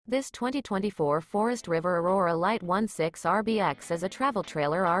This 2024 Forest River Aurora Light 16RBX is a travel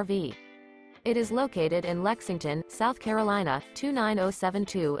trailer RV. It is located in Lexington, South Carolina,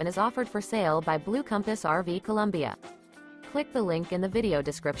 29072 and is offered for sale by Blue Compass RV Columbia. Click the link in the video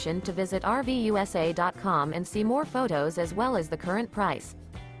description to visit RVUSA.com and see more photos as well as the current price.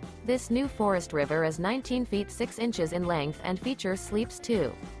 This new Forest River is 19 feet 6 inches in length and features sleeps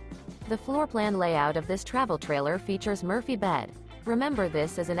 2. The floor plan layout of this travel trailer features Murphy bed. Remember,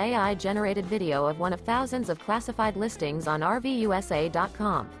 this is an AI-generated video of one of thousands of classified listings on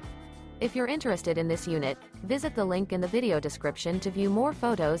RVUSA.com. If you're interested in this unit, visit the link in the video description to view more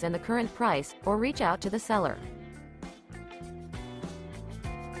photos and the current price, or reach out to the seller.